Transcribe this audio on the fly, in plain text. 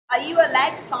Are you a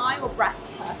leg, thigh, or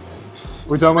breast person?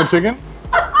 We talking about chicken?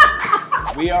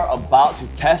 We are about to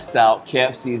test out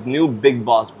KFC's new Big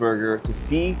Boss Burger to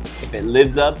see if it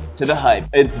lives up to the hype.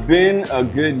 It's been a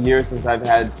good year since I've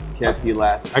had KFC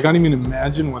last. I can't even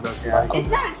imagine what that's like. It's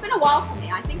been a while for me.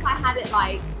 I think I had it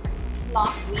like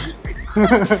last week.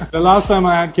 The last time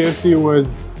I had KFC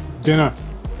was dinner.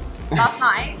 Last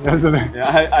night. Yesterday.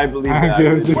 Yeah, I believe I had that.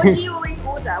 KFC. What do you always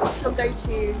order? What's your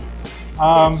go-to?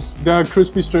 The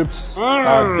crispy strips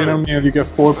dinner meal. You get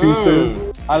 4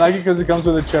 pieces. I like it because it comes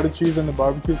with the cheddar cheese and the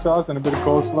barbecue sauce and a bit of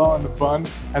coleslaw and the bun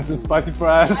and some spicy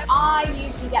fries. I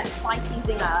usually get the spicy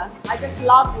zinger. I just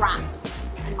love wraps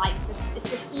and like it's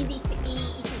just easy to eat.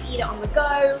 You can eat it on the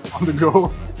go. On the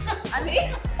go I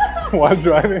mean, while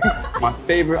driving. My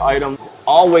favorite item is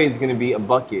always gonna be a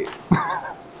bucket.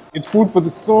 It's food for the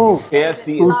soul.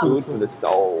 KFC is food for the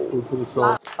soul. It's food for the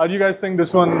soul. How do you guys think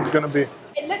this one's gonna be?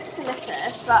 it looks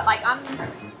delicious, but like I'm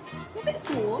a bit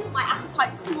small. My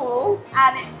appetite's small,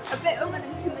 and it's a bit of an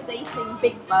intimidating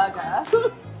big burger.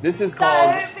 This is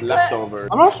called because- leftover.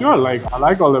 I'm not sure. Like, I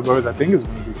like all the burgers. I think it's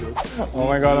gonna be good. Oh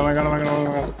my god! Oh my god! Oh my god! Oh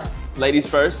my god! Ladies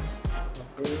first.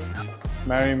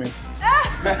 Marry me.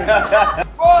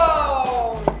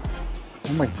 Whoa!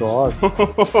 Oh my god.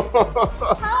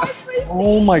 How is this?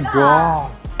 Oh my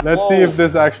god. Let's see if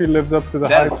this actually lives up to the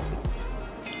hype.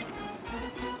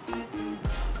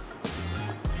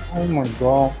 Oh my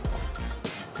god.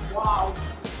 Wow.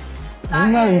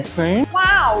 Isn't that insane?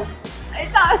 Wow.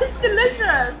 It's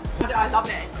delicious. I love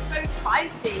it. It's so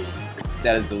spicy.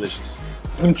 That is delicious.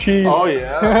 Some cheese. Oh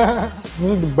yeah. This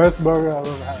is the best burger I've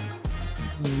ever had.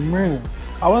 Amazing.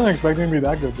 I wasn't expecting it to be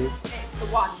that good, dude. It's the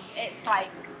one. It's like,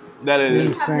 That it you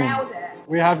is. have nailed it.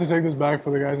 We have to take this back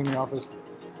for the guys in the office.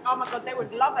 Oh my god, they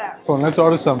would love it. So let's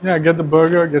order some. Yeah, get the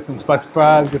burger, get some spicy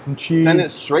fries, get some cheese. Send it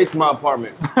straight to my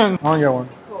apartment. I want to get one.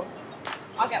 Cool.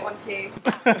 I'll get one too.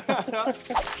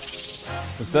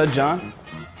 What's up, John?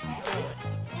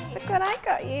 Look what I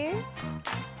got you.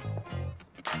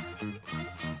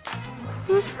 This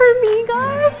is for me,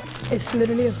 guys. It's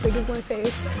literally as big as my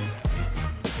face.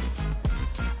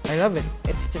 I love it.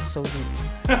 It's just so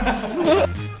good.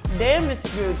 Damn,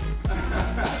 it's good.